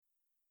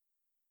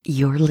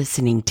You're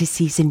listening to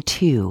Season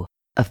 2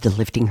 of the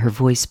Lifting Her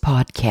Voice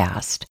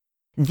podcast.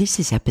 This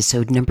is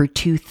episode number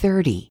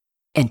 230,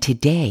 and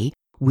today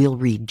we'll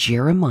read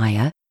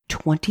Jeremiah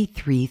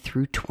 23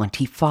 through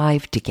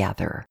 25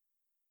 together.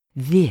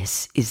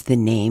 This is the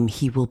name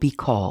he will be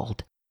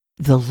called.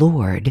 The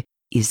Lord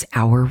is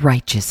our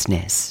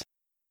righteousness.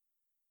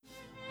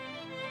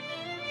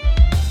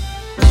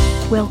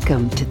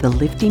 Welcome to the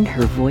Lifting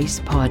Her Voice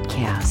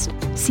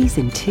podcast,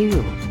 Season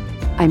 2.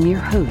 I'm your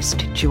host,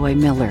 Joy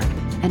Miller,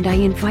 and I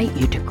invite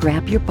you to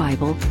grab your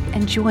Bible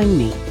and join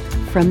me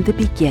from the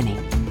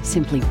beginning,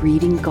 simply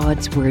reading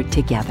God's Word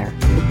together.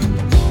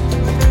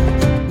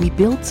 We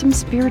built some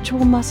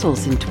spiritual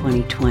muscles in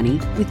 2020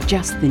 with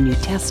just the New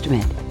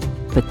Testament,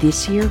 but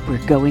this year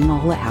we're going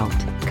all out,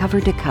 cover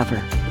to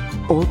cover,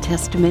 Old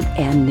Testament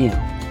and New.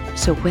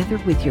 So whether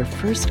with your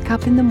first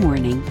cup in the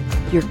morning,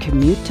 your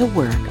commute to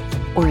work,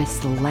 or as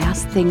the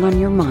last thing on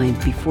your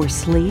mind before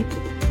sleep,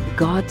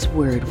 God's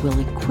Word will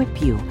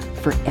equip you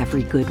for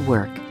every good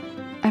work.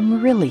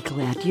 I'm really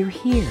glad you're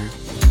here.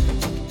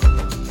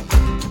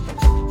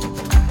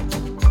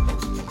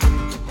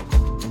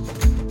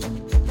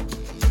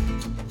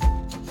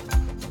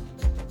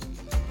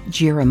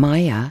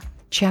 Jeremiah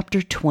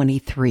chapter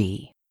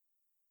 23.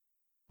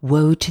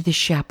 Woe to the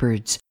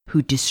shepherds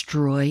who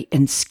destroy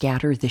and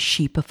scatter the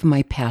sheep of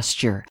my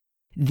pasture.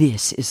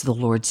 This is the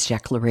Lord's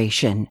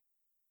declaration.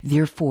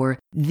 Therefore,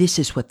 this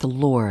is what the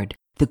Lord,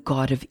 the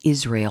God of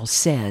Israel,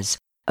 says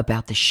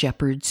about the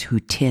shepherds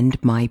who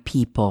tend my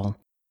people.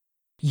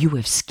 You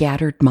have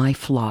scattered my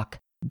flock,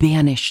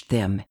 banished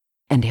them,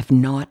 and have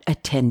not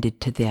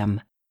attended to them.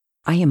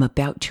 I am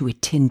about to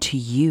attend to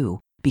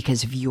you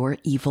because of your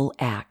evil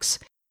acts.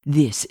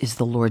 This is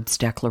the Lord's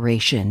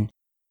declaration.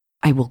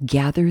 I will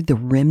gather the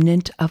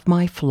remnant of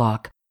my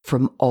flock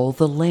from all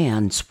the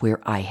lands where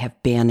I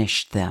have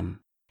banished them,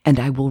 and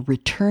I will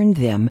return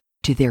them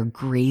to their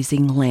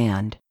grazing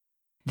land.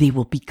 They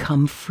will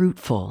become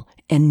fruitful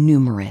and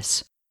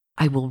numerous.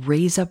 I will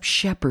raise up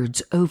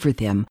shepherds over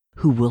them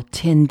who will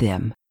tend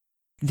them.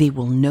 They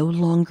will no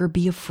longer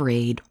be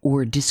afraid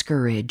or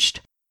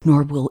discouraged,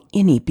 nor will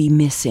any be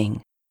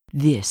missing.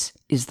 This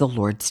is the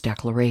Lord's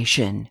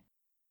declaration.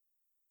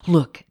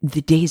 Look,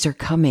 the days are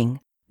coming.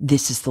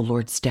 This is the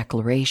Lord's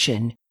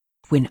declaration,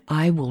 when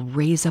I will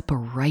raise up a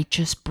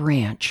righteous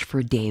branch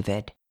for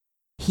David.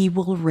 He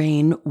will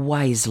reign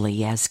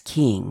wisely as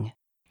king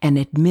and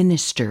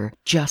administer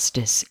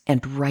justice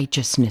and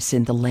righteousness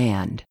in the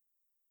land.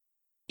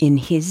 In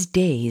his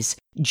days,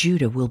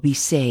 Judah will be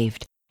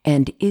saved,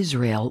 and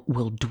Israel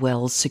will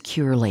dwell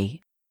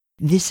securely.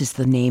 This is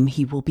the name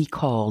he will be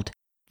called.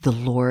 The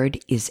Lord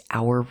is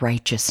our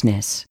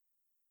righteousness.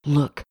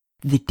 Look,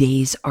 the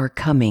days are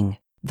coming,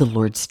 the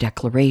Lord's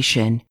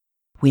declaration,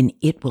 when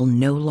it will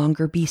no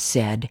longer be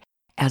said,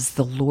 as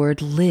the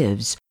Lord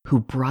lives, who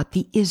brought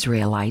the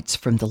Israelites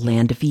from the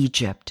land of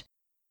Egypt,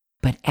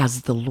 but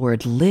as the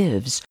Lord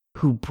lives,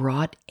 who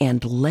brought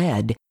and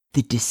led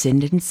the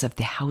descendants of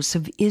the house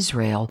of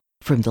Israel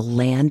from the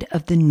land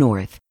of the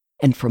north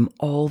and from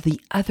all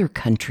the other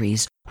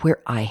countries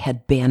where I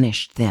had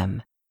banished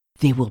them.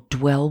 They will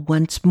dwell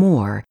once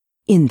more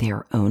in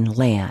their own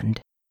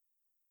land.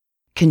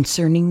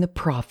 Concerning the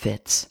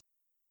prophets,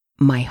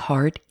 my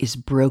heart is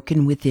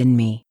broken within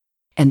me,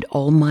 and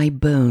all my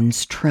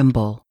bones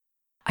tremble.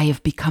 I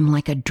have become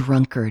like a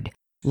drunkard,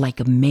 like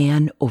a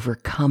man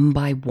overcome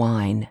by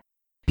wine,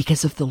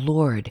 because of the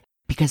Lord,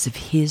 because of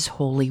his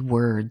holy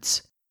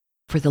words.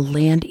 For the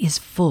land is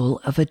full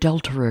of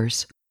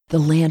adulterers. The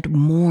land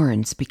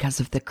mourns because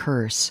of the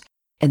curse,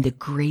 and the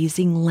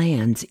grazing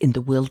lands in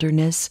the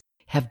wilderness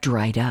have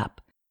dried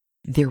up.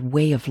 Their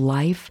way of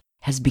life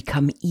has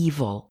become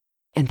evil,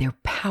 and their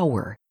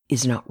power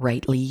is not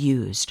rightly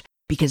used,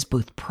 because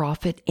both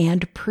prophet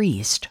and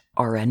priest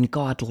are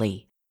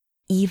ungodly.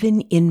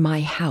 Even in my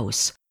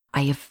house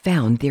I have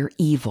found their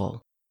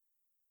evil.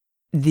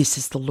 This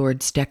is the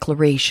Lord's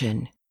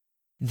declaration.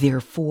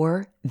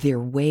 Therefore, their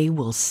way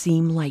will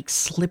seem like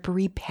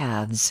slippery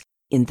paths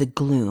in the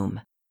gloom.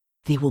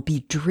 They will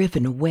be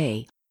driven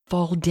away,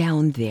 fall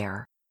down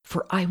there,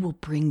 for I will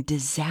bring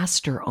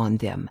disaster on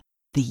them,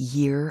 the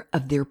year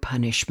of their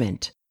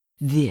punishment.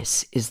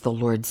 This is the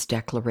Lord's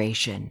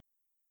declaration.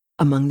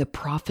 Among the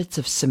prophets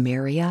of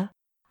Samaria,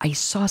 I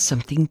saw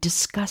something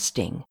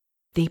disgusting.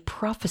 They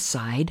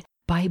prophesied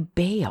by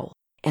Baal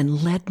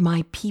and led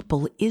my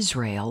people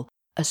Israel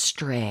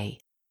astray.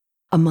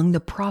 Among the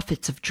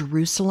prophets of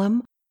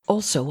Jerusalem,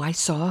 also I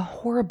saw a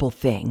horrible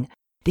thing.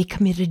 They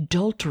commit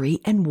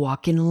adultery and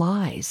walk in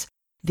lies.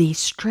 They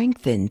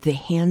strengthen the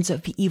hands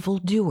of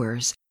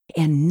evildoers,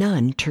 and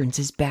none turns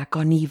his back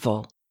on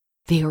evil.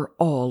 They are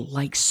all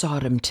like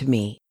Sodom to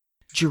me.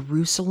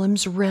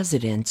 Jerusalem's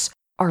residents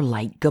are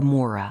like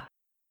Gomorrah.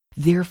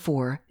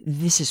 Therefore,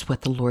 this is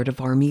what the Lord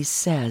of armies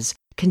says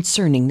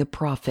concerning the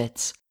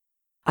prophets.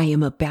 I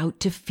am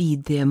about to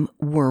feed them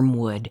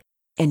wormwood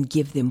and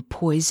give them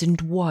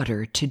poisoned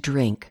water to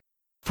drink.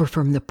 For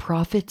from the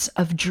prophets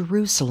of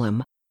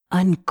Jerusalem,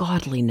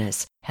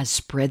 ungodliness has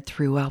spread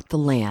throughout the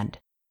land.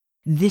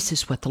 This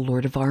is what the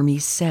Lord of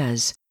armies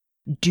says.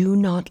 Do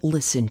not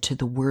listen to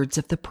the words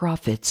of the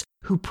prophets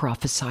who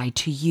prophesy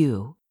to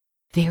you.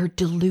 They are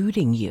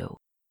deluding you.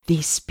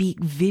 They speak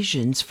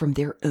visions from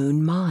their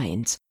own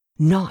minds,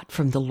 not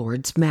from the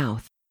Lord's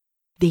mouth.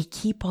 They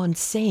keep on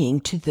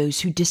saying to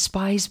those who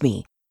despise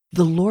me,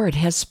 "The Lord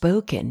has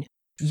spoken.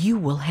 You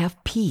will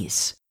have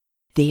peace."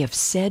 They have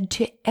said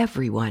to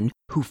everyone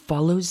who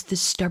follows the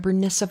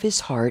stubbornness of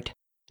his heart,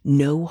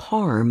 "No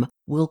harm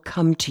will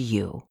come to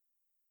you."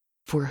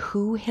 For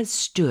who has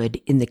stood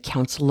in the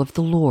counsel of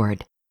the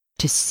Lord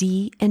to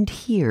see and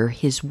hear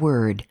his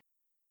word?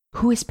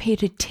 Who has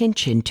paid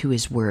attention to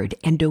his word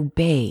and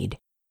obeyed?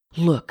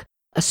 Look,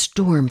 a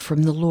storm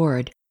from the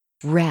Lord.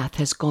 Wrath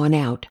has gone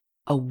out,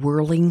 a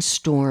whirling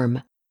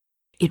storm.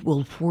 It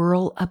will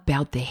whirl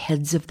about the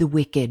heads of the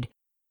wicked.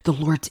 The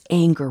Lord's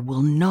anger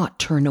will not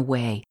turn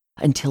away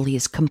until he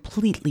has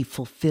completely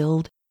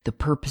fulfilled the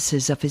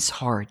purposes of his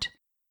heart.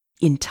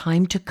 In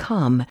time to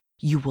come,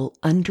 you will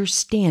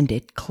understand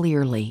it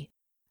clearly.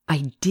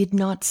 I did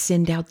not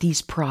send out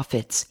these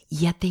prophets,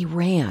 yet they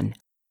ran.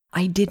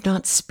 I did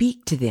not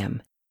speak to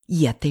them,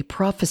 yet they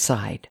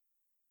prophesied.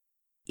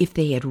 If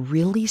they had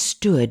really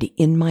stood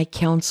in my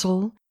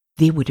counsel,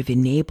 they would have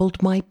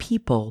enabled my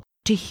people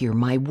to hear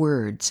my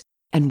words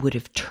and would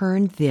have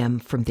turned them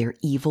from their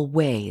evil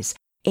ways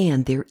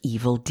and their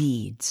evil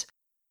deeds.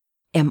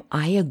 Am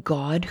I a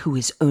God who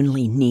is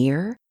only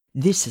near?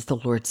 This is the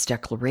Lord's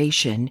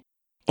declaration.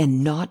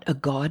 And not a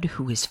God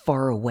who is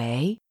far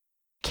away?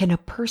 Can a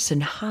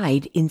person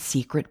hide in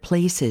secret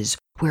places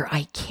where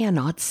I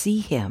cannot see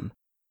him?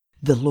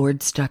 The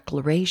Lord's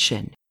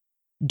declaration.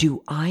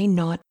 Do I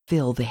not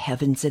fill the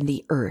heavens and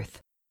the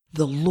earth?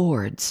 The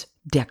Lord's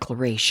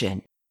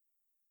declaration.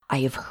 I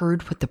have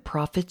heard what the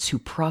prophets who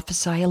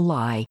prophesy a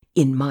lie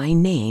in my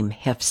name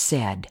have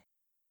said.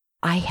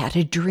 I had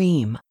a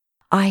dream.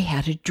 I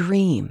had a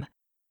dream.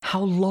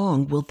 How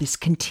long will this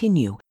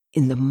continue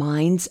in the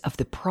minds of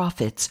the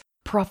prophets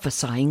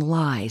prophesying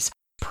lies,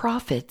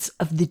 prophets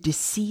of the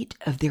deceit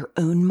of their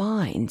own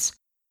minds?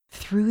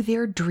 Through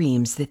their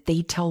dreams that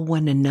they tell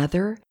one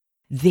another,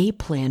 they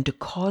plan to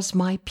cause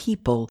my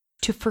people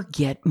to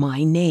forget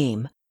my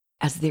name,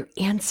 as their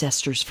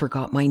ancestors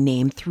forgot my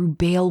name through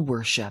Baal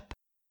worship.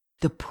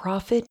 The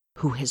prophet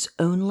who has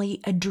only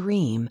a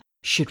dream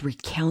should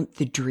recount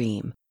the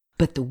dream,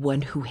 but the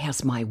one who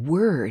has my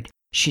word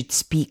should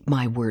speak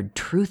my word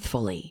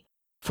truthfully.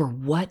 For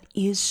what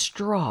is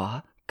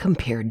straw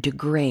compared to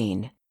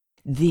grain?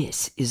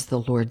 This is the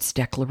Lord's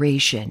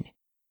declaration.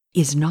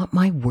 Is not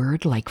my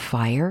word like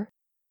fire?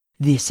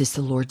 This is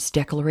the Lord's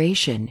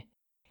declaration,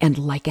 and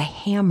like a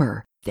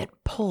hammer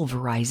that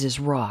pulverizes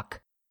rock.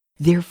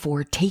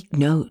 Therefore take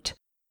note,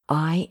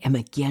 I am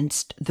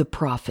against the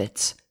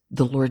prophets,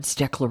 the Lord's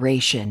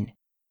declaration,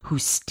 who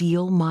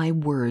steal my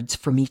words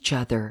from each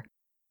other.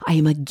 I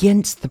am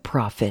against the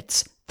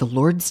prophets, the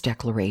Lord's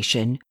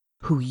declaration,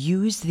 who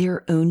use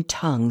their own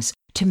tongues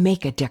to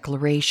make a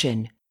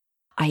declaration.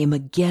 I am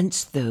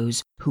against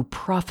those who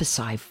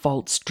prophesy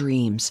false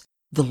dreams,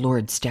 the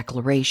Lord's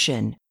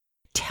declaration,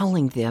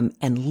 telling them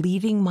and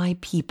leading my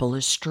people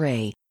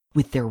astray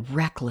with their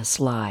reckless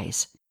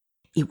lies.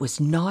 It was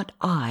not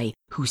I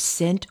who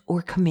sent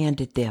or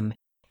commanded them,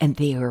 and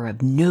they are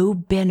of no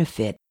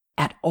benefit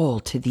at all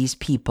to these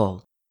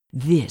people.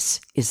 This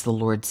is the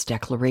Lord's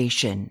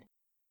declaration.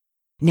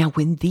 Now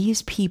when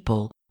these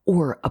people,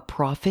 or a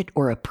prophet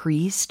or a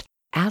priest,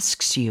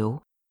 asks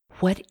you,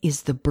 "What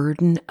is the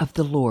burden of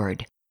the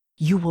Lord?"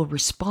 you will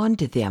respond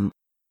to them,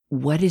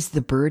 "What is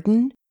the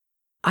burden?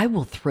 I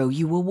will throw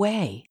you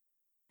away."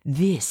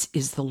 This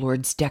is the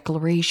Lord's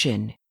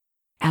declaration.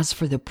 As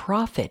for the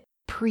prophet,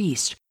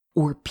 priest,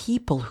 or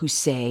people who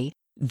say,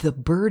 "The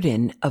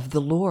burden of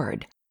the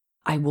Lord,"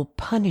 I will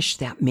punish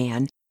that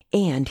man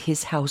and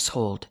his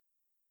household.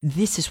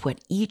 This is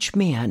what each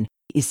man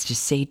is to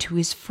say to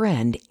his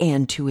friend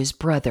and to his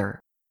brother.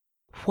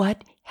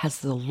 What has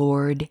the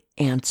Lord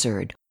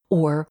answered?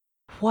 Or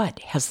what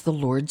has the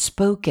Lord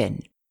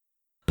spoken?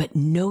 But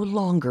no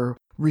longer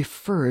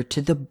refer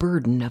to the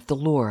burden of the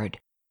Lord,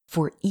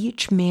 for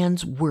each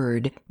man's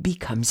word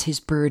becomes his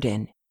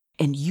burden,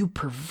 and you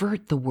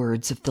pervert the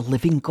words of the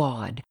living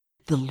God,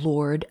 the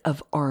Lord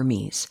of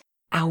armies,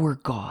 our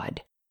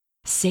God.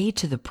 Say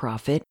to the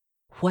prophet,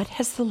 "What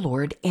has the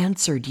Lord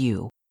answered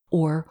you?"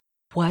 Or,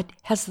 "What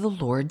has the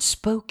Lord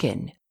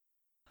spoken?"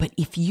 But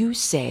if you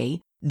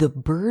say, "The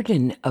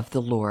burden of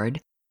the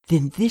Lord,"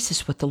 then this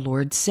is what the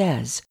Lord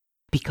says.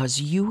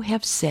 Because you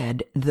have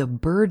said, "The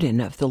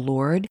burden of the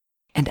Lord,"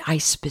 and I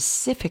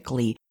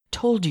specifically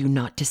told you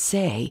not to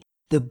say,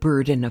 "The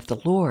burden of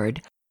the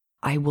Lord,"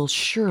 I will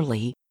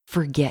surely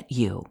forget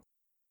you.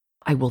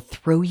 I will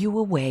throw you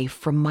away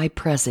from my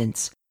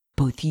presence,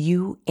 both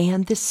you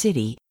and the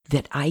city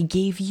that I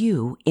gave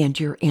you and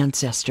your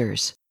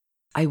ancestors.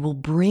 I will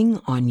bring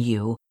on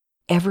you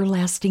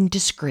everlasting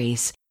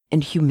disgrace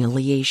and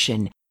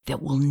humiliation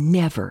that will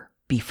never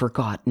be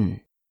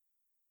forgotten.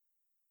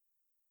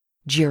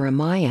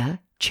 Jeremiah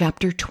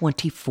chapter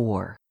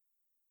 24.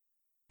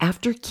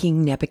 After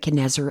King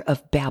Nebuchadnezzar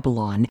of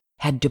Babylon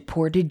had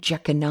deported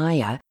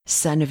Jeconiah,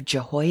 son of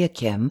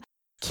Jehoiakim,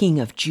 king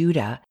of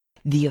Judah,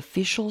 the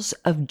officials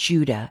of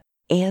Judah,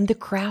 and the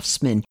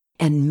craftsmen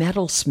and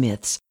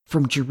metalsmiths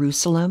from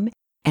Jerusalem,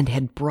 and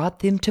had brought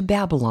them to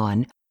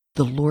Babylon,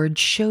 the Lord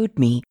showed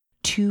me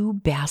 2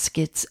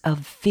 baskets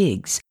of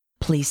figs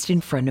placed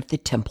in front of the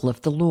temple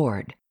of the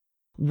Lord.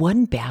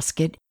 One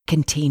basket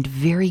contained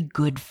very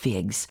good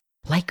figs,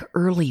 like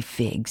early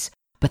figs,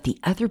 but the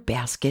other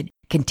basket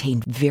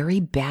contained very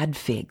bad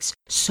figs,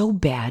 so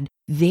bad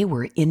they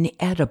were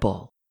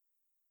inedible.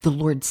 The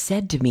Lord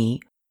said to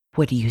me,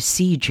 "What do you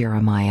see,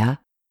 Jeremiah?"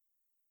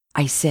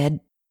 I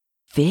said,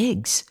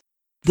 "Figs.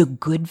 The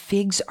good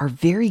figs are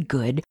very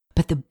good,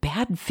 but the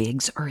bad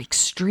figs are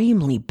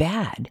extremely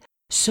bad,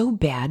 so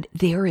bad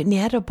they are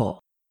inedible."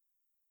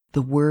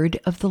 The word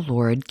of the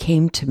Lord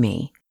came to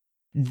me.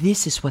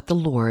 This is what the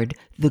Lord,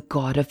 the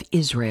God of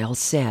Israel,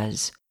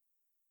 says.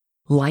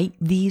 Like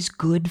these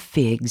good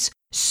figs,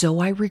 so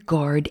I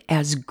regard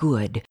as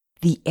good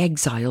the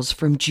exiles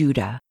from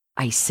Judah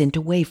I sent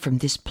away from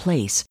this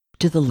place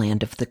to the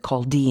land of the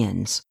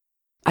Chaldeans.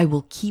 I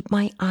will keep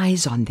my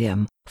eyes on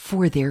them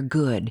for their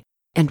good,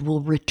 and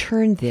will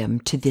return them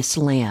to this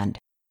land.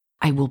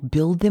 I will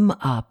build them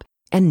up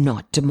and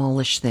not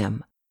demolish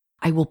them.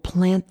 I will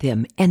plant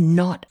them and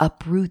not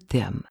uproot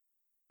them.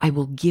 I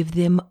will give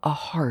them a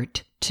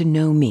heart to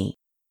know me,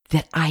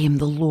 that I am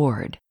the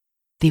Lord.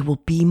 They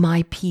will be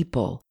my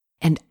people,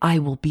 and I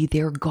will be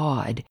their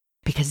God,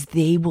 because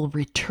they will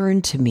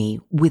return to me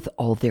with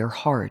all their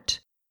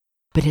heart.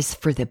 But as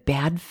for the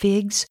bad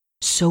figs,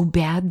 so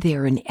bad they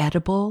are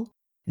inedible,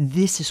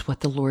 this is what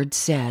the Lord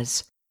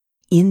says.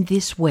 In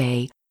this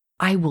way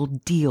I will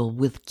deal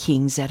with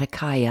King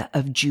Zedekiah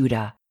of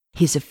Judah,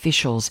 his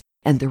officials,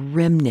 and the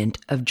remnant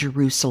of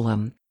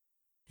Jerusalem.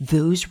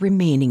 Those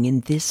remaining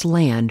in this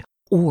land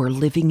or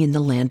living in the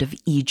land of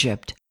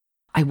Egypt,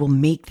 I will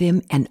make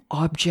them an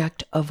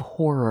object of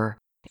horror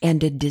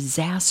and a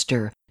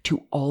disaster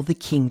to all the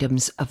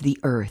kingdoms of the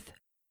earth,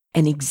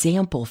 an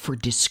example for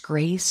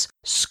disgrace,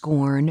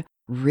 scorn,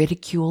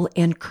 ridicule,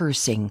 and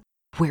cursing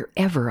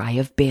wherever I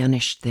have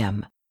banished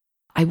them.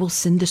 I will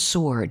send the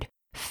sword,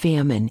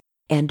 famine,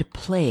 and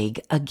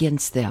plague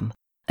against them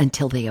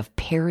until they have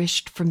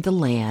perished from the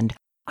land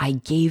I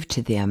gave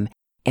to them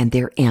and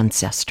their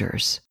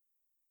ancestors.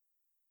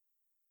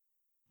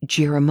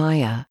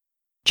 Jeremiah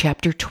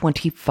chapter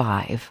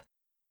 25.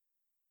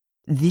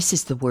 This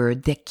is the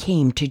word that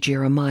came to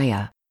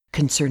Jeremiah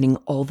concerning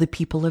all the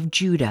people of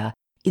Judah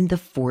in the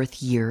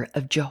 4th year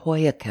of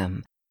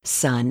Jehoiakim,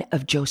 son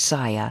of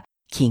Josiah,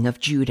 king of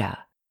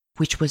Judah,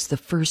 which was the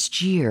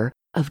 1st year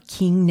of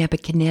King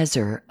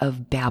Nebuchadnezzar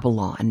of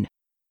Babylon.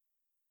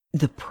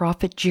 The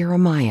prophet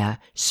Jeremiah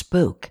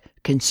spoke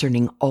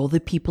concerning all the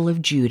people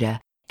of Judah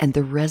and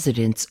the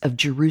residents of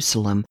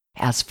Jerusalem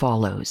as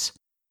follows.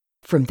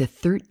 From the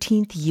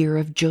 13th year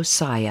of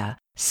Josiah,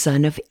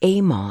 son of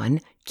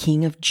Amon,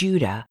 king of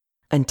Judah,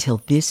 until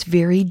this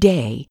very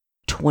day,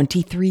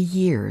 23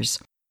 years,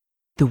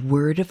 the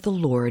word of the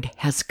Lord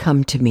has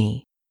come to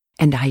me,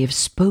 and I have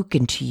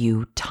spoken to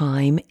you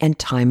time and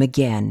time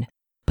again,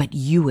 but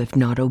you have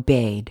not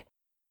obeyed.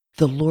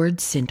 The Lord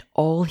sent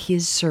all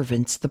his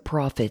servants, the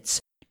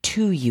prophets,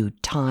 to you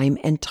time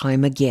and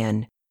time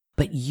again,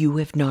 but you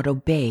have not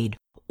obeyed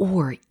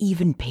or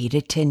even paid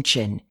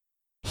attention.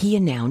 He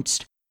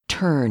announced,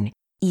 "Turn,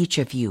 each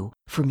of you,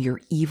 from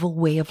your evil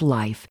way of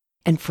life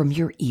and from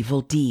your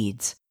evil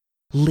deeds.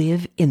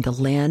 Live in the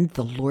land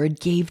the Lord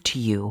gave to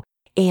you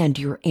and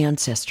your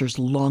ancestors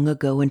long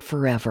ago and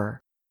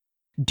forever.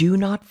 Do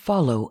not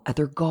follow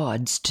other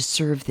gods to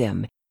serve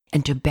them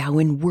and to bow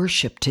in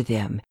worship to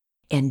them,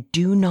 and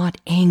do not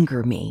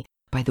anger me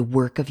by the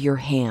work of your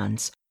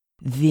hands.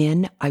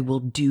 Then I will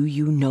do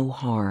you no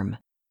harm.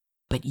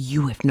 But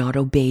you have not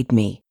obeyed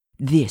me.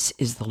 This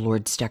is the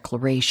Lord's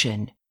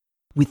declaration,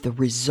 with the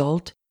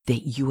result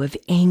that you have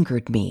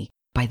angered me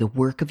by the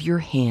work of your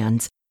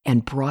hands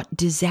and brought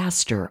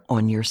disaster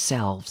on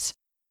yourselves.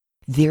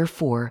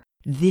 Therefore,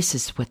 this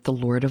is what the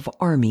Lord of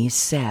armies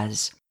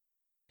says.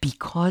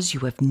 Because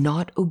you have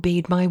not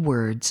obeyed my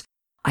words,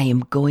 I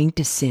am going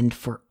to send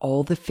for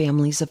all the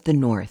families of the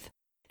north.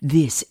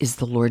 This is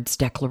the Lord's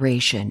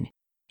declaration.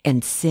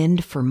 And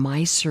send for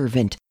my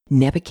servant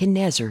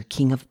Nebuchadnezzar,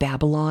 king of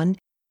Babylon,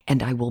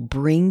 and I will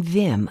bring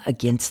them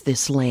against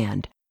this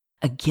land,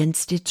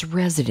 against its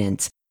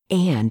residents,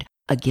 and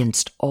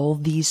against all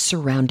these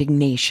surrounding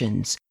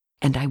nations,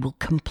 and I will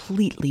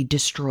completely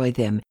destroy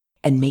them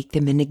and make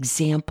them an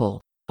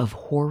example of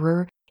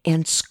horror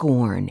and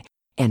scorn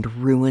and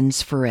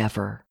ruins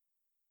forever.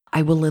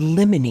 I will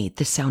eliminate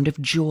the sound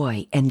of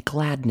joy and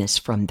gladness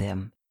from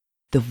them,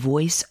 the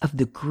voice of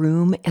the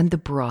groom and the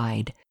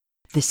bride,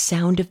 the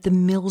sound of the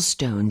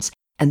millstones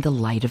and the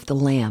light of the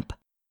lamp.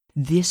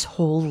 This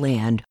whole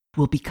land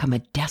will become a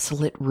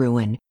desolate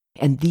ruin,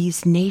 and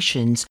these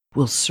nations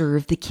will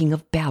serve the king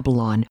of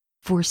Babylon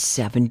for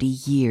 70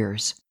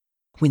 years.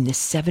 When the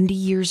 70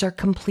 years are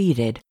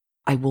completed,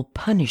 I will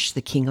punish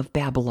the king of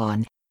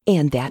Babylon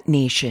and that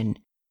nation.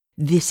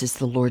 This is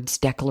the Lord's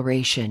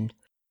declaration.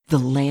 The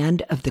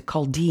land of the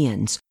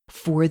Chaldeans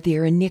for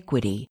their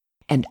iniquity,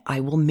 and I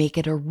will make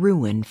it a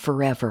ruin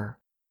forever.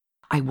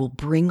 I will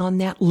bring on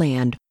that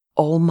land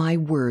all my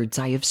words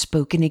I have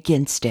spoken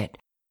against it,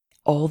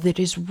 all that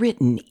is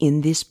written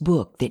in this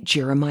book that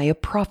Jeremiah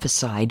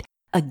prophesied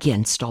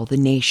against all the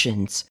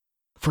nations.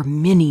 For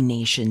many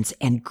nations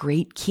and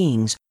great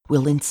kings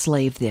will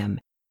enslave them,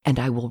 and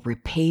I will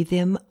repay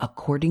them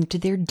according to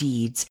their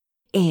deeds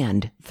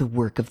and the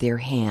work of their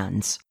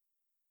hands.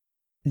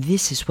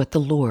 This is what the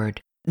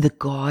Lord, the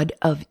God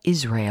of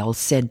Israel,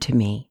 said to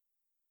me.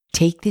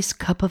 Take this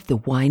cup of the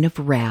wine of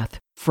wrath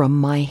from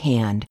my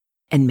hand,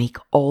 and make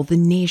all the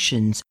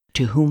nations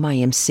to whom I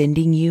am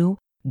sending you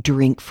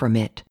drink from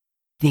it.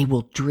 They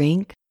will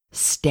drink,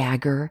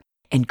 stagger,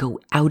 and go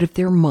out of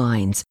their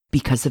minds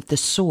because of the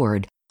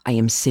sword I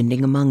am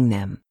sending among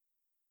them.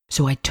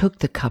 So I took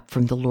the cup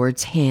from the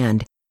Lord's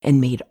hand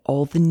and made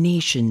all the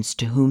nations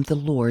to whom the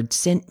Lord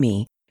sent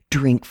me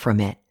drink from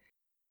it.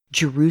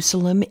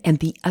 Jerusalem and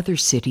the other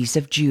cities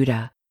of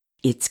Judah,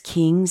 its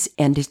kings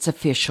and its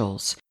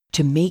officials,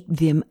 to make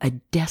them a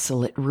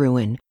desolate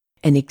ruin,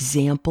 an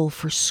example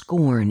for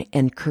scorn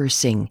and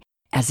cursing,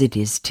 as it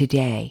is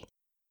today.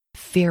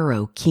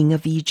 Pharaoh, king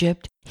of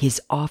Egypt,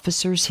 his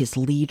officers, his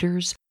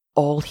leaders,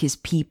 all his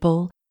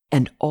people,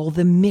 and all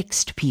the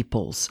mixed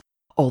peoples,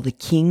 all the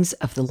kings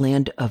of the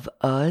land of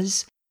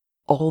Uz,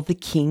 all the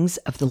kings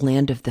of the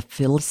land of the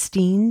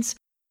Philistines,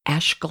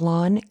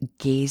 Ashkelon,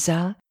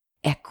 Gaza,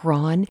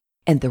 Ekron,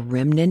 and the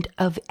remnant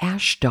of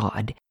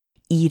Ashdod,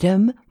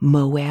 Edom,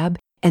 Moab,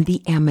 and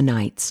the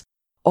Ammonites,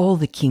 all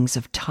the kings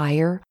of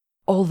Tyre,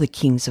 all the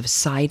kings of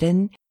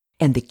Sidon,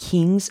 and the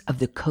kings of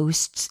the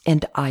coasts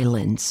and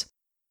islands,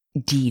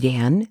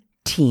 Dedan,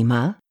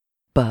 Tema,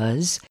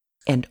 Buz,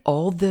 and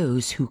all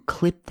those who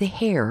clip the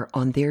hair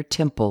on their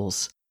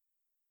temples,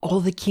 all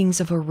the kings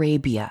of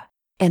Arabia,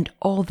 and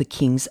all the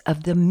kings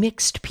of the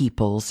mixed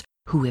peoples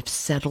who have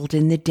settled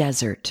in the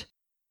desert,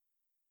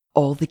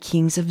 all the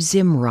kings of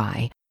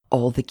Zimri,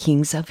 all the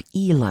kings of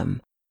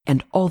Elam,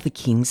 and all the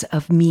kings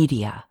of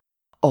Media,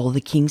 all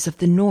the kings of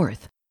the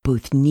north,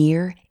 both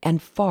near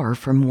and far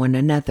from one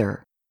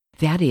another,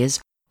 that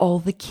is, all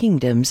the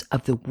kingdoms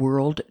of the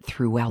world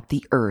throughout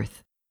the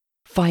earth.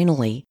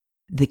 Finally,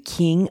 the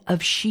king of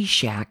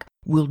Sheshach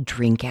will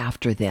drink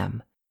after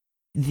them.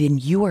 Then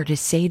you are to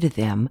say to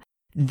them,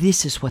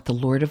 This is what the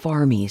Lord of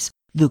armies,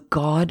 the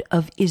God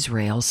of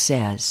Israel,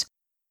 says.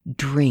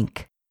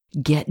 Drink,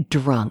 get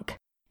drunk,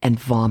 and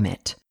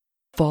vomit.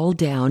 Fall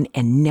down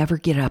and never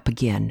get up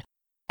again,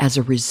 as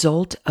a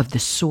result of the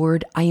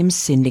sword I am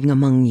sending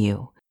among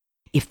you.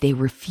 If they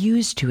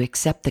refuse to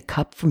accept the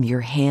cup from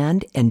your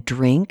hand and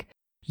drink,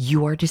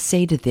 you are to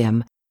say to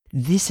them,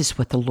 This is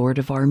what the Lord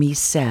of armies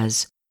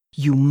says.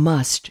 You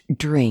must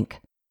drink,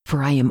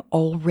 for I am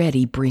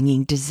already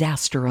bringing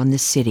disaster on the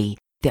city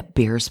that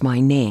bears my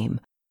name.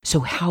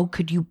 So how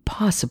could you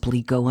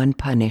possibly go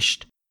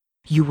unpunished?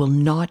 You will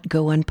not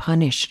go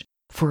unpunished,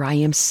 for I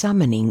am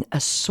summoning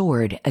a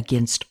sword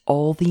against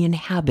all the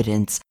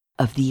inhabitants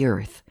of the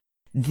earth.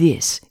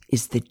 This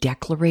is the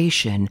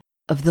declaration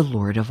of the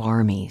Lord of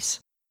armies.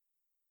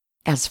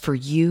 As for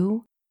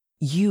you,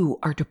 you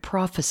are to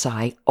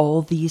prophesy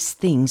all these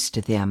things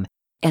to them,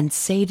 and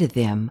say to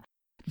them,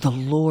 The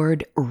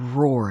Lord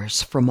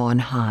roars from on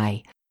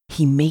high.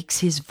 He makes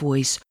his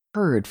voice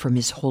heard from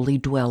his holy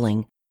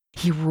dwelling.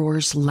 He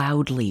roars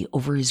loudly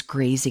over his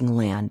grazing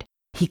land.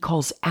 He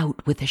calls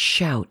out with a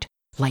shout,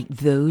 like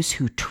those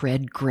who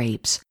tread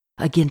grapes,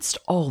 against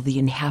all the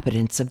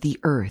inhabitants of the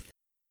earth.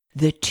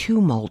 The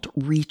tumult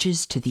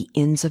reaches to the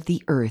ends of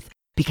the earth,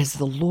 because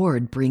the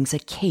Lord brings a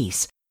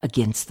case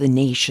against the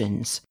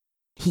nations.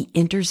 He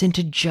enters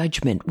into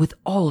judgment with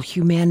all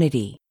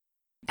humanity.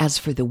 As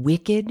for the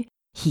wicked,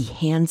 he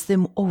hands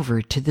them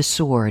over to the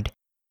sword.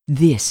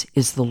 This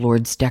is the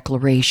Lord's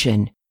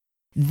declaration.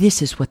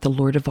 This is what the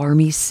Lord of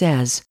armies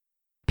says.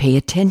 Pay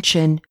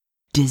attention.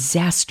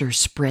 Disaster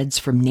spreads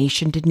from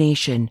nation to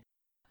nation.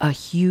 A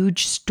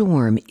huge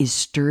storm is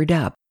stirred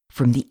up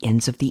from the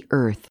ends of the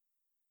earth.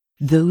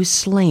 Those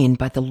slain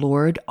by the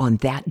Lord on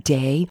that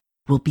day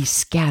will be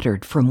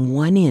scattered from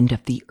one end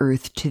of the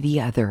earth to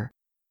the other.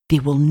 They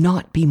will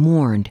not be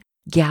mourned,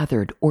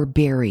 gathered, or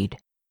buried.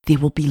 They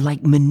will be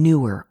like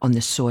manure on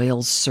the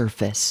soil's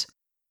surface.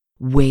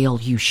 Wail,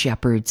 you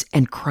shepherds,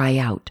 and cry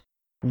out.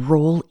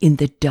 Roll in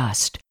the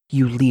dust,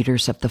 you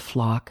leaders of the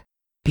flock,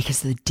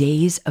 because the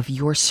days of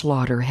your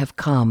slaughter have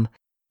come.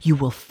 You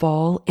will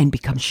fall and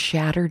become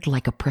shattered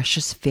like a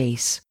precious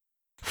vase.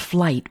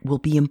 Flight will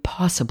be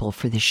impossible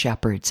for the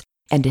shepherds,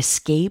 and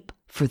escape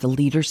for the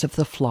leaders of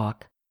the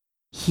flock.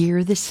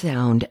 Hear the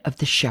sound of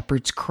the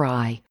shepherd's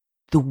cry,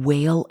 the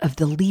wail of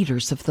the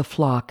leaders of the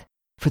flock,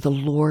 for the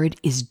Lord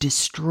is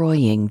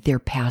destroying their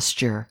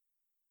pasture.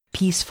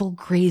 Peaceful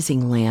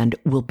grazing land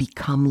will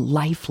become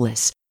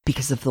lifeless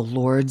because of the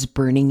Lord's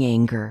burning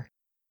anger.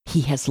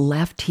 He has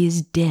left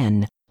his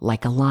den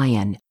like a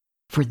lion,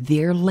 for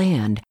their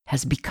land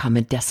has become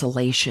a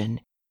desolation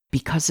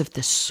because of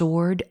the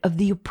sword of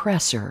the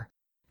oppressor,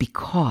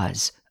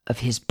 because of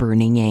his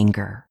burning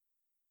anger.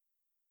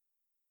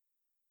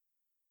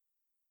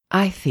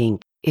 I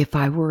think if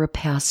I were a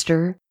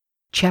pastor,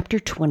 Chapter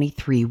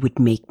 23 would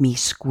make me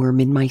squirm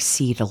in my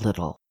seat a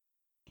little.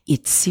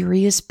 It's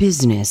serious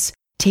business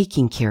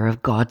taking care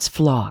of God's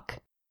flock.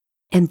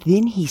 And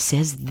then he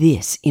says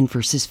this in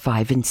verses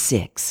 5 and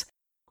 6.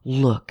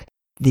 Look,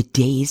 the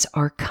days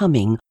are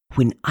coming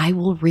when I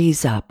will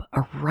raise up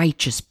a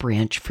righteous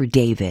branch for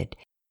David.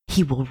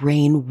 He will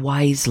reign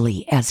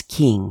wisely as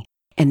king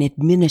and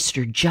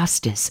administer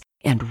justice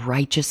and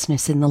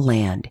righteousness in the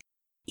land.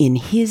 In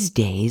his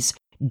days,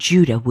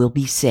 Judah will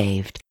be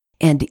saved,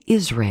 and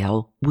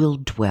Israel will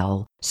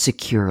dwell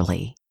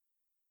securely.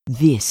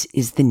 This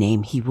is the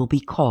name he will be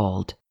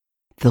called.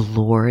 The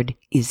Lord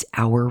is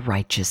our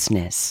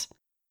righteousness.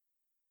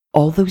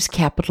 All those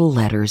capital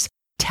letters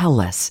tell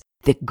us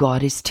that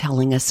God is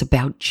telling us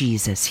about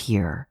Jesus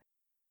here.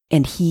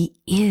 And he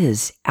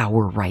is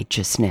our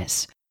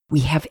righteousness.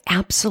 We have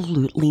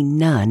absolutely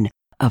none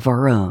of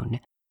our own.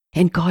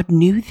 And God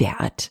knew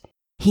that.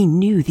 He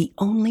knew the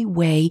only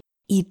way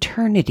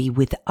eternity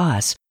with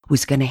us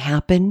was going to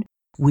happen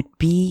would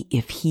be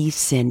if he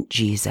sent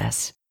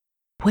Jesus.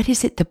 What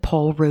is it that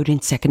Paul wrote in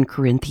 2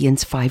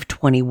 Corinthians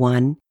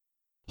 5:21?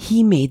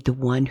 He made the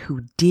one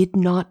who did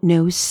not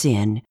know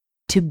sin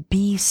to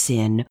be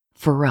sin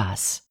for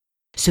us,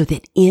 so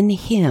that in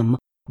him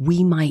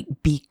we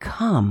might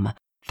become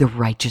the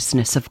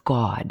righteousness of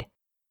God.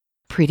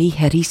 Pretty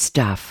heady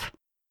stuff.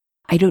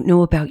 I don't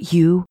know about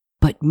you,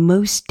 but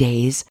most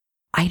days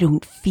I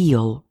don't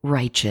feel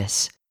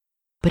righteous.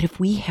 But if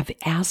we have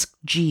asked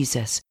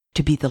Jesus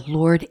to be the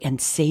Lord and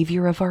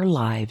Savior of our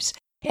lives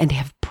and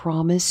have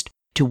promised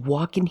to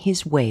walk in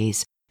his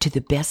ways to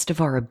the best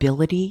of our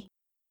ability,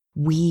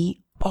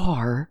 we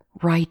are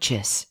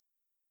righteous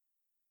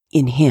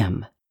in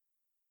him.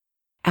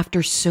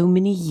 After so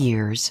many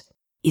years,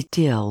 it's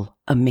still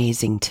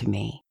amazing to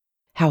me.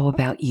 How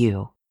about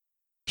you?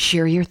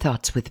 Share your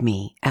thoughts with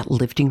me at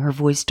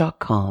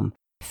liftinghervoice.com,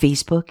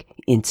 Facebook,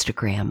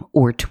 Instagram,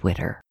 or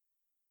Twitter.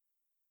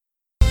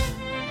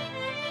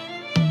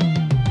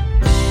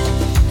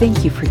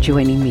 Thank you for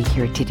joining me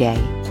here today.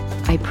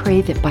 I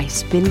pray that by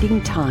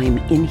spending time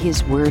in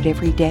his word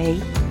every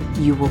day,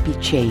 you will be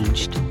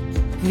changed.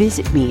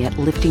 Visit me at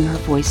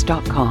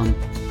liftinghervoice.com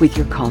with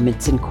your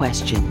comments and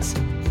questions.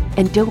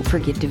 And don't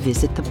forget to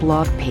visit the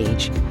blog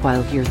page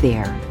while you're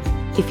there.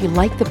 If you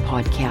like the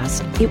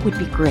podcast, it would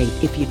be great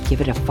if you'd give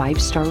it a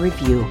 5-star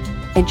review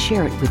and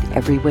share it with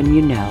everyone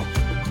you know.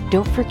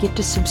 Don't forget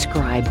to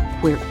subscribe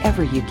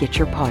wherever you get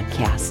your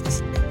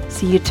podcasts.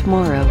 See you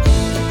tomorrow.